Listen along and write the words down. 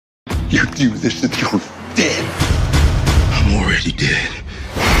do this and you're dead. I'm already dead.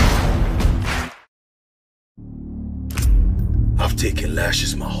 I've taken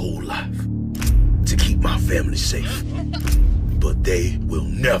lashes my whole life to keep my family safe. But they will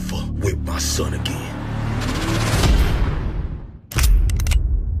never whip my son again.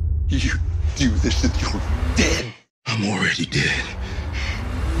 You do this and you're dead. I'm already dead.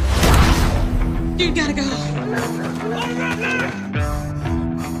 You gotta go.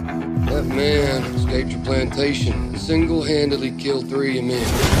 That man escaped your plantation and single-handedly killed 3 of your men.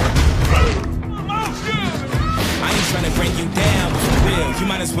 I ain't trying to bring you down, but for real, you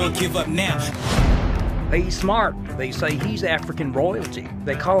might as well give up now. He's smart. They say he's African royalty.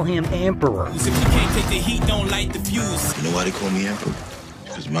 They call him Emperor. If you can't take the heat, don't light the fuse. You know why they call me Emperor?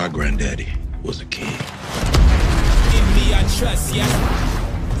 Because my granddaddy was a king. In me, I trust, yeah.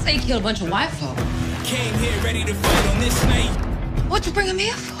 Say you killed a bunch of white folk. Came here ready to fight on this night. What you bring him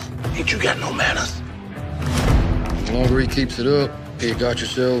here for? Ain't you got no manners? The longer he keeps it up, you got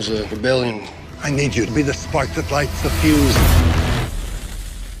yourselves a rebellion. I need you to be the spark that lights the fuse.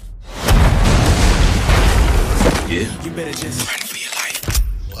 Yeah? You better just run for your life.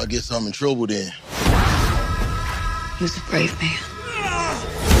 Well, I guess I'm in trouble then. He was a brave man.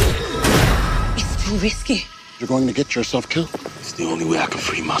 It's too risky. You're going to get yourself killed. It's the only way I can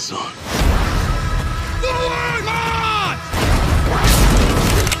free my son.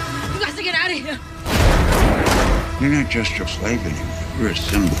 You guys to get out of here. You're not just a slave anymore. You're a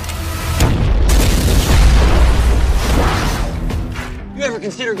symbol. You ever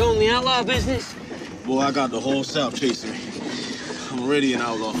consider going the outlaw business? Boy, I got the whole South chasing me. I'm already an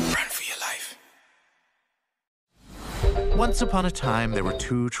outlaw. Run for your life. Once upon a time, there were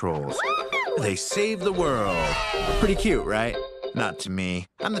 2 trolls. They saved the world. Pretty cute, right? Not to me.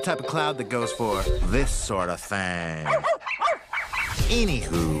 I'm the type of cloud that goes for this sort of thing.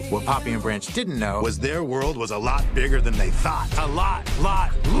 Anywho, what Poppy and Branch didn't know was their world was a lot bigger than they thought. A lot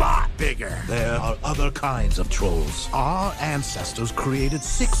bigger. There are other kinds of trolls. Our ancestors created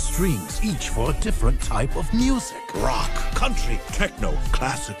 6 strings, each for a different type of music. Rock, country, techno,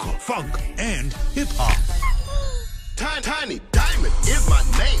 classical, funk, and hip-hop. Tiny Diamond is my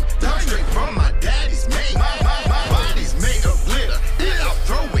name. Diamond straight from my daddy's mane. My body's made of glitter, and I'll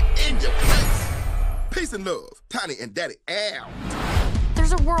throw it in your face. Peace and love, Tiny and Daddy Al.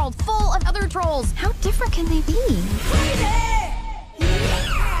 There's a world full of other trolls. How different can they be?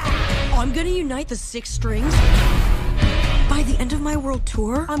 I'm gonna unite the 6 strings. By the end of my world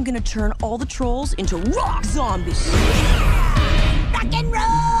tour, I'm gonna turn all the trolls into rock zombies. Rock and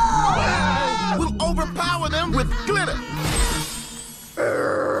roll! We'll overpower them with glitter.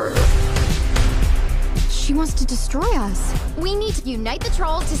 She wants to destroy us. We need to unite the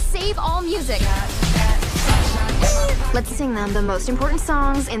trolls to save all music. Let's sing them the most important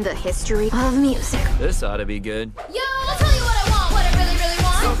songs in the history of music. This ought to be good. Yo, I'll tell you what I want, what I really, really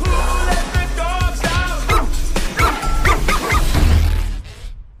want. So who let the dogs out?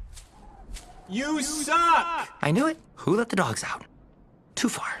 You suck! I knew it. Who let the dogs out? Too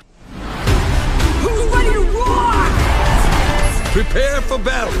far. Who's ready to rock? Prepare for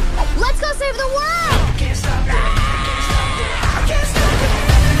battle. Let's go save the world! Can't stop it. I can't stop it.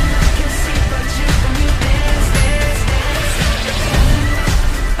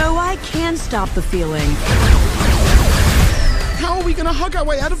 Oh, I can stop the feeling. How are we gonna hug our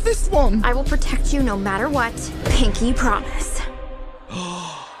way out of this one? I will protect you no matter what. Pinky promise.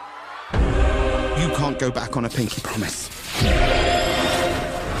 You can't go back on a pinky promise.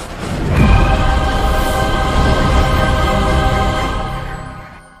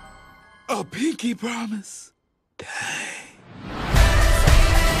 A pinky promise.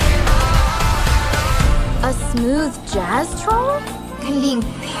 A smooth jazz troll? I'm being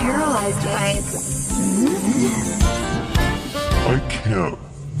paralyzed by its smoothness. I can't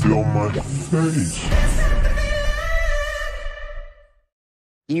feel my face.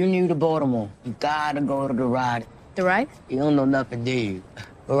 You're new to Baltimore. You gotta go to the ride. The ride? You don't know nothing, do you?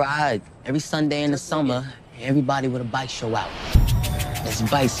 The ride. Every Sunday in the summer, everybody with a bike show out. There's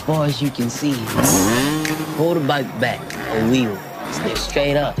bikes as far as you can see. Pull the bike back, a wheel. Stay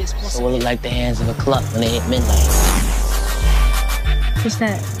straight up, so it look like the hands of a clock when they hit midnight. What's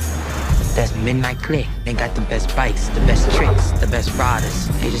that? That's Midnight Click. They got the best bikes, the best tricks, the best riders.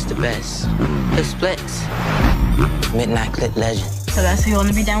 They just the best. It splits. Midnight Click legend. So that's who you want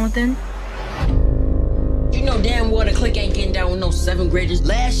to be down with then? You know damn well the Click ain't getting down with no 7th graders.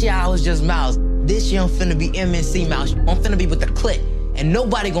 Last year I was just Miles. This year I'm finna be MNC Mouse. I'm finna be with the Click, and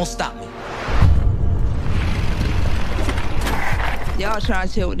nobody gonna stop me. Y'all trying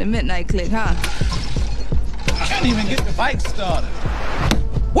to chill with the Midnight Click, huh? I can't even get the bike started.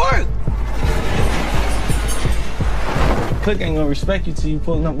 Work! clique ain't gonna respect you till you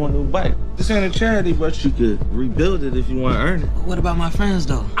pulling up on a new bike. This ain't a charity, but you could rebuild it if you want to earn it. What about my friends,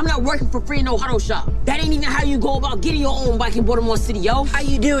 though? I'm not working for free in no auto shop. That ain't even how you go about getting your own bike in Baltimore City, yo. How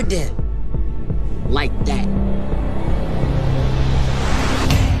you do it then? Like that.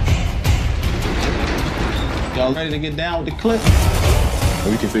 Y'all ready to get down with the clique?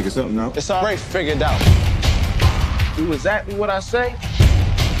 We can figure something out. It's already figured out. Do exactly what I say,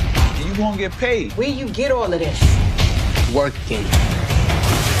 and you gonna get paid. Where you get all of this? Working.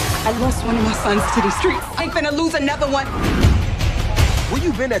 I lost one of my sons to these streets. I ain't finna lose another one. Where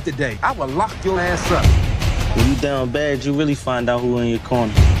you been at today? I will lock your ass up. When you down bad, you really find out who in your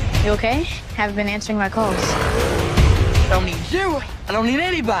corner. You okay? Haven't been answering my calls. I don't need you. I don't need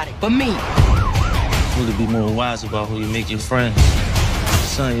anybody but me. You need to be more wise about who you make your friends.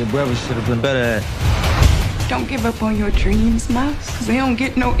 Son, your brother should have been better at. Don't give up on your dreams, Mouse, because they don't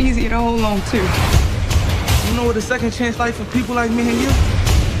get no easier to hold on to. You know what a second chance like for people like me and you?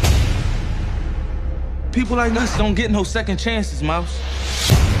 People like us don't get no second chances, Mouse.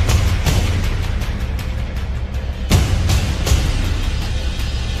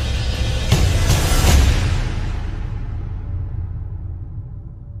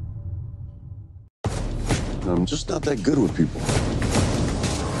 I'm just not that good with people.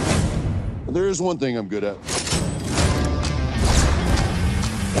 But there is one thing I'm good at.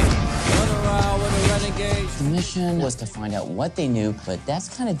 The mission was to find out what they knew, but that's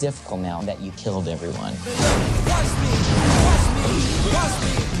kind of difficult now that you killed everyone.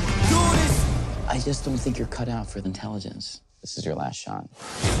 I just don't think you're cut out for intelligence. This is your last shot.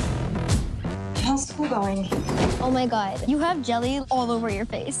 How's school going? Oh my God, you have jelly all over your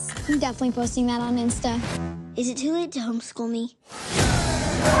face. I'm definitely posting that on Insta. Is it too late to homeschool me?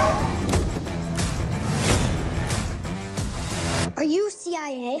 Are you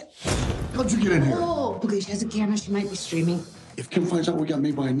CIA? How'd you get in here? Oh, because she has a camera, she might be streaming. If Kim finds out we got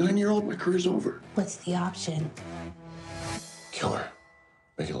made by a 9-year-old, my career's over. What's the option? Kill her.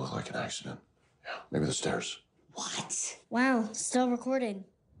 Make it look like an accident. Yeah, maybe the stairs. What? Wow, still recording.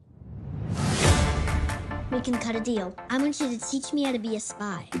 We can cut a deal. I want you to teach me how to be a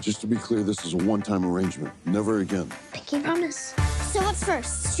spy. But just to be clear, this is a one-time arrangement. Never again. Pinky promise. So what's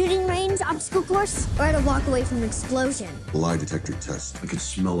first? Shooting range, obstacle course, or how to walk away from an explosion? A lie detector test. I can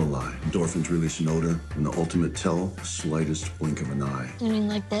smell a lie. Endorphins release an odor, and the ultimate tell, the slightest blink of an eye. You mean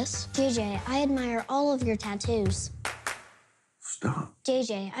like this? JJ, I admire all of your tattoos. Stop.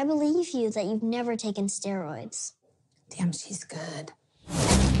 JJ, I believe you that you've never taken steroids. Damn, she's good.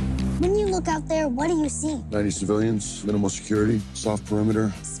 When you look out there, what do you see? 90 civilians, minimal security, soft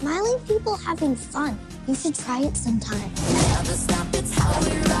perimeter. Smiling people having fun. You should try it sometime.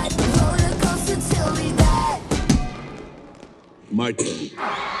 My turn.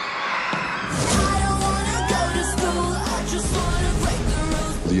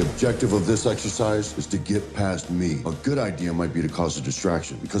 The objective of this exercise is to get past me. A good idea might be to cause a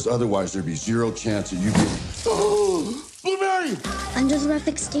distraction, because otherwise there'd be zero chance that you get... Oh! Blueberry! Under the rough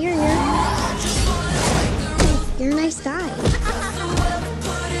exterior, you're a nice guy.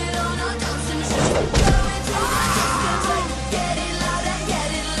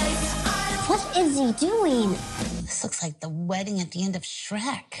 What is he doing? This looks like the wedding at the end of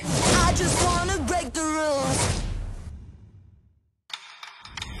Shrek. I just wanna break the rules.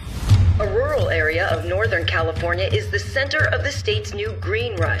 A rural area of Northern California is the center of the state's new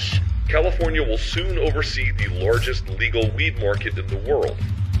green rush. California will soon oversee the largest legal weed market in the world.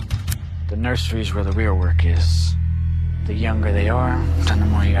 The nursery's where the real work is. The younger they are, then the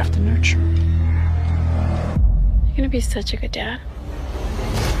more you have to nurture. You're gonna be such a good dad.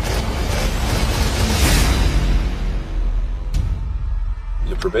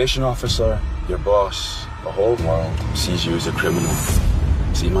 Your probation officer, your boss, the whole world sees you as a criminal.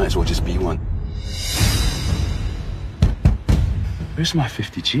 So you might as well just be one. Where's my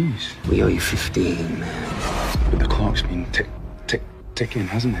 50 G's? We owe you 15, man. But the clock's been ticking,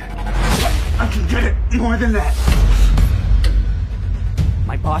 hasn't it? I can get it more than that.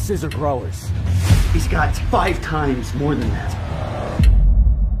 My bosses are growers. He's got 5 times more than that.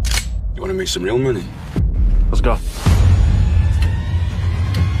 You want to make some real money? Let's go.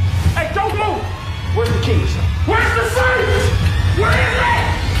 Hey, don't move! Where's the keys? Where's the safe? Where is it?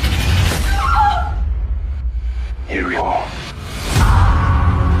 Here we go.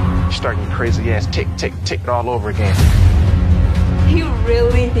 Starting crazy ass tick all over again. You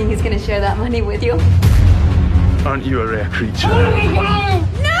really think he's gonna share that money with you? Aren't you a rare creature? No!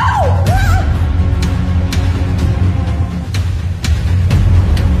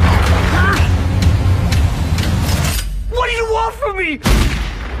 What do you want from me?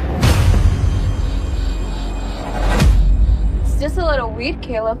 just a little weed,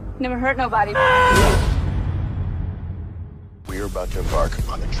 Caleb. Never hurt nobody. We're about to embark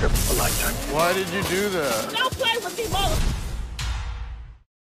on a trip of a lifetime. Why did you do that? Don't play with me, mother.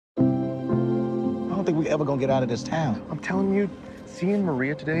 I don't think we're ever gonna get out of this town. I'm telling you, seeing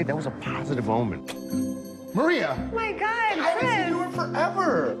Maria today, that was a positive omen. Maria! Oh my God, I haven't seen you in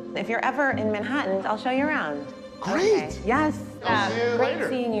forever. If you're ever in Manhattan, I'll show you around. Great. Okay. Yes. I'll see you great later.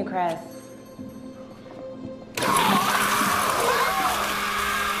 seeing you, Chris.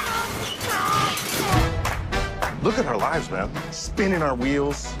 Look at our lives, man. Spinning our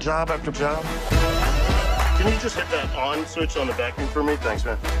wheels, job after job. Can you just hit that on switch on the vacuum for me? Thanks,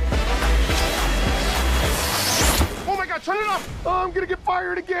 man. Oh my God, turn it off! Oh, I'm gonna get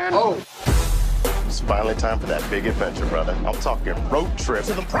fired again. Oh. It's finally time for that big adventure, brother. I'm talking road trip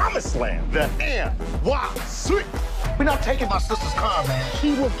to the promised land. The NYC. We're not taking my sister's car, man.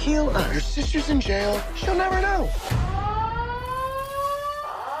 She will kill us. Your sister's in jail. She'll never know.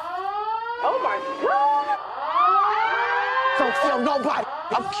 Oh my God! Don't kill nobody.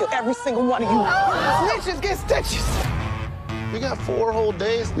 I'll kill every single one of you. Snitches get stitches. We got 4 whole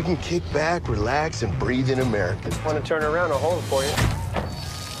days. We can kick back, relax, and breathe in America. Want to turn around? I'll hold it for you.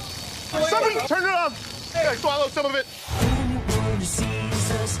 Somebody turn it off. I swallow some of it.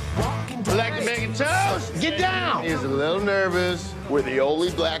 Like to make a toast? Get down. He's a little nervous. We're the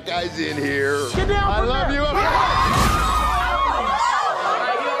only black guys in here. Get down. I love you.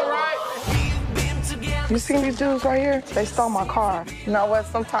 You see these dudes right here? They stole my car. You know what?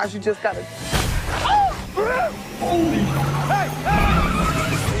 Sometimes you just gotta.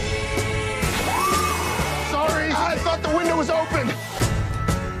 Sorry, I thought the window was open.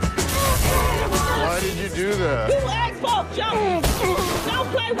 Why did you do that? You asked for jump. Don't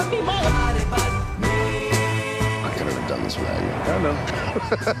play with me, mother. I couldn't have done this without you. I know.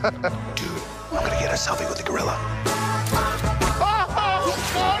 Dude, I'm gonna get a selfie with the gorilla.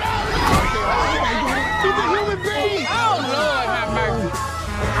 He's a human being! Oh, Lord, have mercy.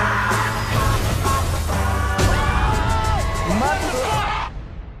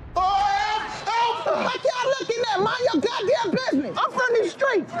 Help! What y'all looking at? Mind your goddamn business. I'm from these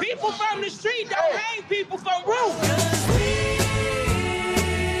streets. People from the street don't hang people from roofs.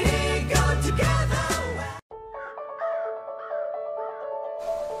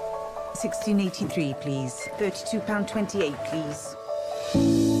 1683, please. £32.28, please.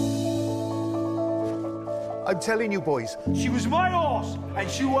 I'm telling you, boys, she was my horse, and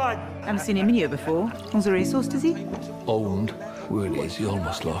she won. I haven't seen him in here before. Owns a racehorse, does he? Owned. Word is, he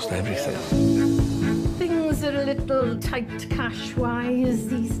almost lost everything. Things are a little tight cash-wise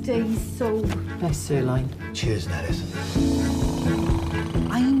these days, so... Nice sirloin. Cheers, Nettis.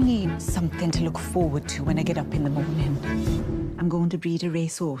 I need something to look forward to when I get up in the morning. I'm going to breed a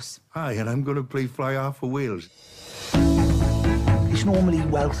racehorse. Aye, and I'm going to play fly half for Wales. It's normally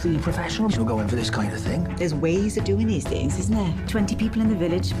wealthy professionals who go in for this kind of thing. There's ways of doing these things, isn't there? 20 people in the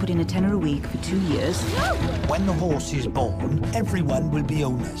village put in a tenner a week for 2 years. When the horse is born, everyone will be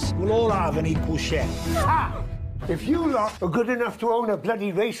owners. We'll all have an equal share. Ha! If you lot are good enough to own a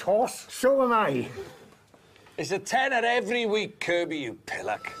bloody racehorse, so am I. It's a tenner every week, Kirby, you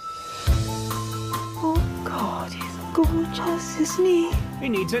pillock. Oh, God, he's gorgeous, isn't he? He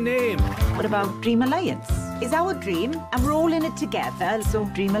needs a name. What about Dream Alliance? It's our dream, and we're all in it together, so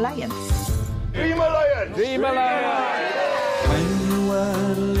Dream Alliance. Dream Alliance! Dream Alliance!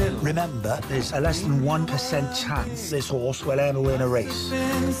 Remember, there's a less than 1% chance this horse will ever win a race.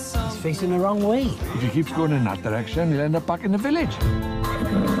 He's facing the wrong way. If he keeps going in that direction, he'll end up back in the village.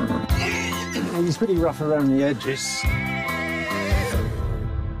 He's pretty rough around the edges.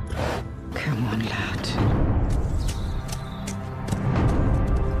 Come on, lad.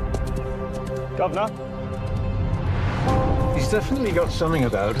 Governor? He's definitely got something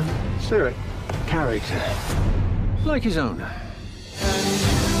about him. Spirit. Character. Like his own.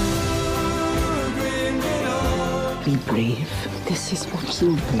 Be brave. This is what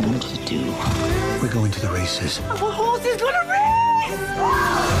you're born to do. We're going to the races. Our horse is gonna race!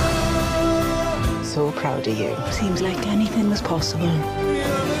 So proud of you. Seems like anything was possible.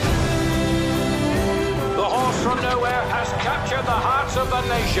 The horse from nowhere has captured the hearts of the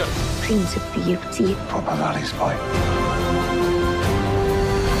nation. Dreams of beauty. Proper Valley's boy.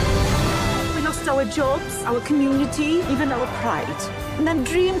 We lost our jobs, our community, even our pride. And then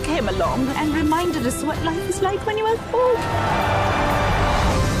Dream came along and reminded us what life is like when you have hope.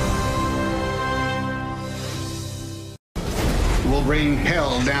 Will rain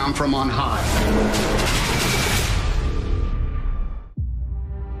hell down from on high.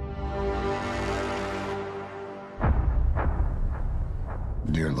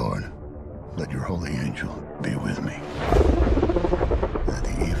 Dear Lord, let your holy angel be with me.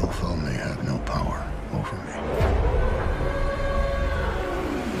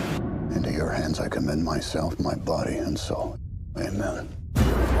 I commend myself, my body, and soul. Amen.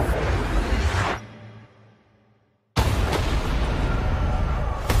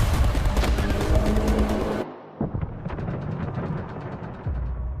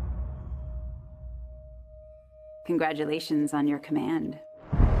 Congratulations on your command.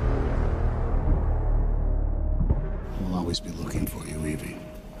 I'll always be looking for you, Evie.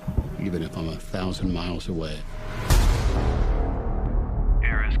 Even if I'm 1,000 miles away.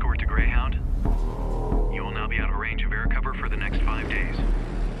 Air escort to Greyhound. You will now be out of range of air cover for the next 5 days.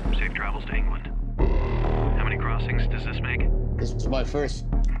 Safe travels to England. How many crossings does this make? This is my first.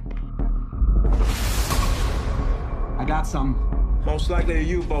 I got some. Most likely a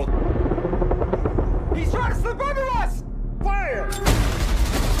U-boat. He's trying to slip under us! Fire!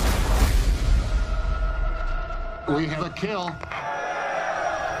 We have a kill.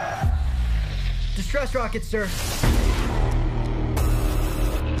 Distress rockets, sir.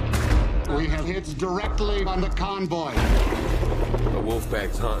 We have hits directly on the convoy. The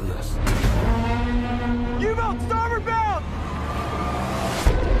Wolfpack's hunting us. U-boat, starboard bound!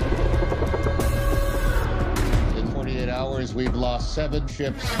 In 48 hours, we've lost 7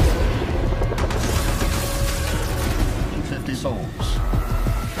 ships and 50 souls.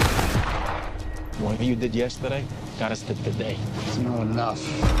 What you did yesterday got us to today. It's not enough.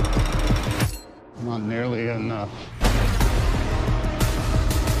 Not nearly enough.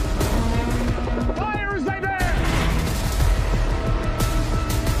 Fire as they bear!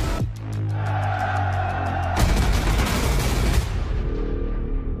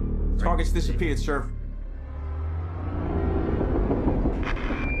 Target's disappeared, sir.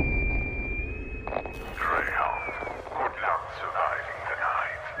 Greyhound. Good luck surviving the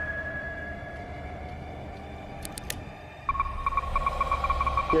night.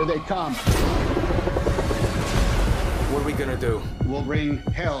 Here they come. What are we gonna do? We'll rain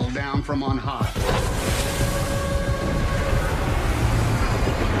hell down from on high.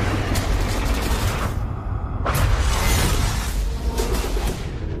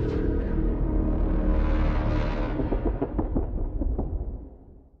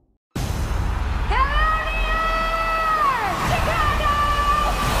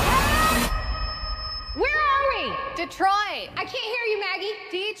 Detroit. I can't hear you, Maggie.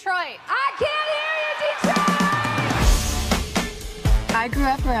 Detroit. I can't hear you, Detroit! I grew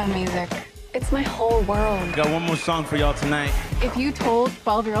up around music. It's my whole world. Got one more song for y'all tonight. If you told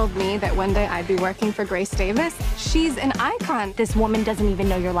 12-year-old me that one day I'd be working for Grace Davis, she's an icon. This woman doesn't even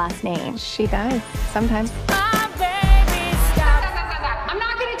know your last name. She does, sometimes. Stop. I'm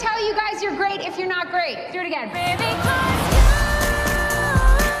not gonna tell you guys you're great if you're not great. Do it again.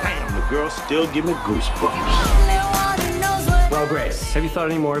 Damn, the girls still give me goosebumps. Well, Grace, have you thought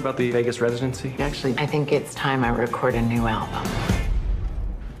any more about the Vegas residency? Actually, I think it's time I record a new album.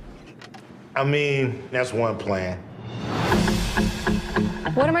 I mean, that's one plan.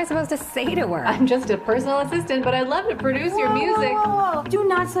 What am I supposed to say to her? I'm just a personal assistant, but I'd love to produce your music. Whoa. Do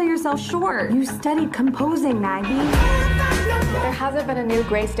not sell yourself short. You studied composing, Maggie. There hasn't been a new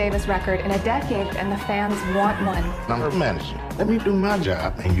Grace Davis record in a decade, and the fans want one. I'm her manager. Let me do my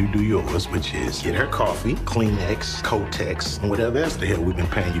job, and you do yours, which is get her coffee, Kleenex, Kotex, and whatever else the hell we've been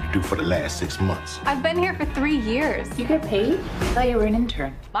paying you to do for the last 6 months. I've been here for 3 years. You get paid? I thought you were an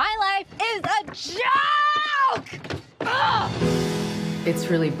intern. My life is a joke! Ugh! It's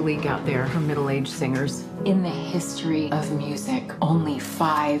really bleak out there for middle-aged singers. In the history of music, only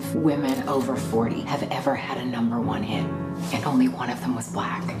 5 women over 40 have ever had a #1 hit, and only one of them was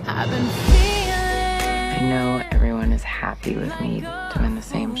black. I've been feeling. I know everyone is happy with me doing the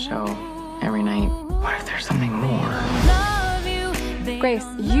same show every night. What if there's something more? Grace,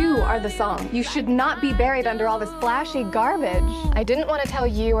 you are the song. You should not be buried under all this flashy garbage. I didn't want to tell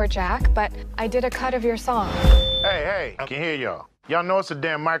you or Jack, but I did a cut of your song. Hey, I can hear y'all. Y'all know it's a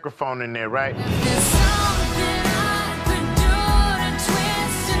damn microphone in there, right?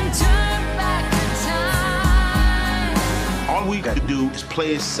 All we got to do is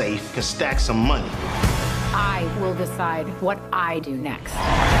play it safe and stack some money. I will decide what I do next.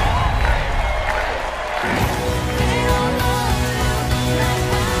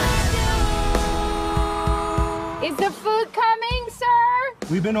 Is the food coming, sir?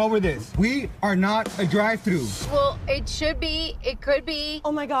 We've been over this. We are not a drive-through. Well, it should be. It could be.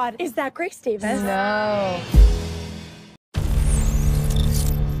 Oh my God, is that Grace Davis? No.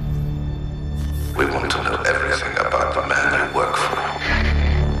 We want to know everything about the man you work for.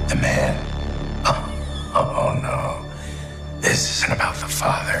 The man? Oh no. This isn't about the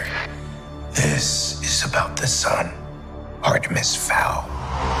father. This is about the son, Artemis Fowl.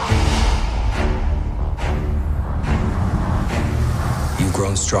 You've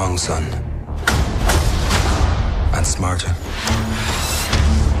grown strong, son. and smarter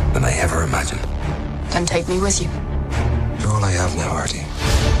than I ever imagined. Then take me with you. You're all I have now, Artie.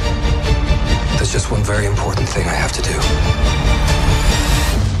 There's just one very important thing I have to do.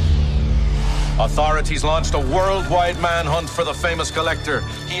 Authorities launched a worldwide manhunt for the famous collector.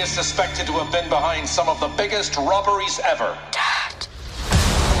 He is suspected to have been behind some of the biggest robberies ever. Dad.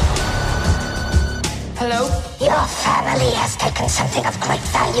 Hello? Your family has taken something of great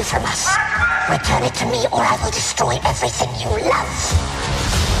value from us. Return it to me or I will destroy everything you love.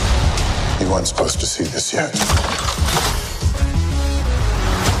 You weren't supposed to see this yet.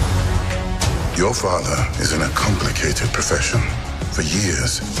 Your father is in a complicated profession. For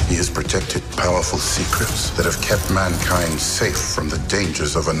years, he has protected powerful secrets that have kept mankind safe from the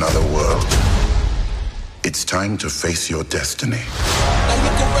dangers of another world. It's time to face your destiny. Now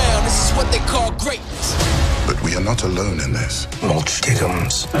look around, this is what they call greatness. But we are not alone in this. Mulch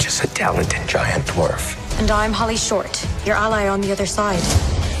Diggum's just a talented giant dwarf. And I'm Holly Short, your ally on the other side.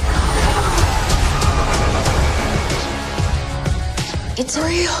 It's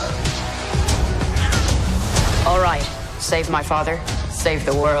real. All right. Save my father, save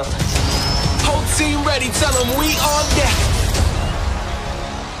the world. Whole team ready, tell them we on deck.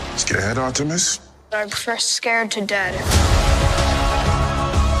 Scared, Artemis? I prefer scared to dead.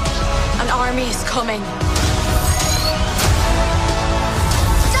 An army is coming.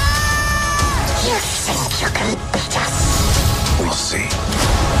 You think you can beat us? We'll see.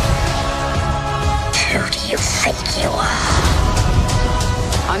 Who do you think you are?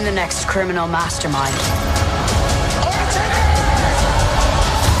 I'm the next criminal mastermind.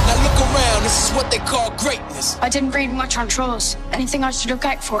 Now look around, this is what they call greatness. I didn't read much on trolls. Anything I should look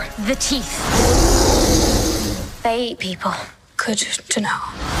out for? The teeth. They eat people. Good to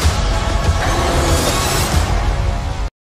know.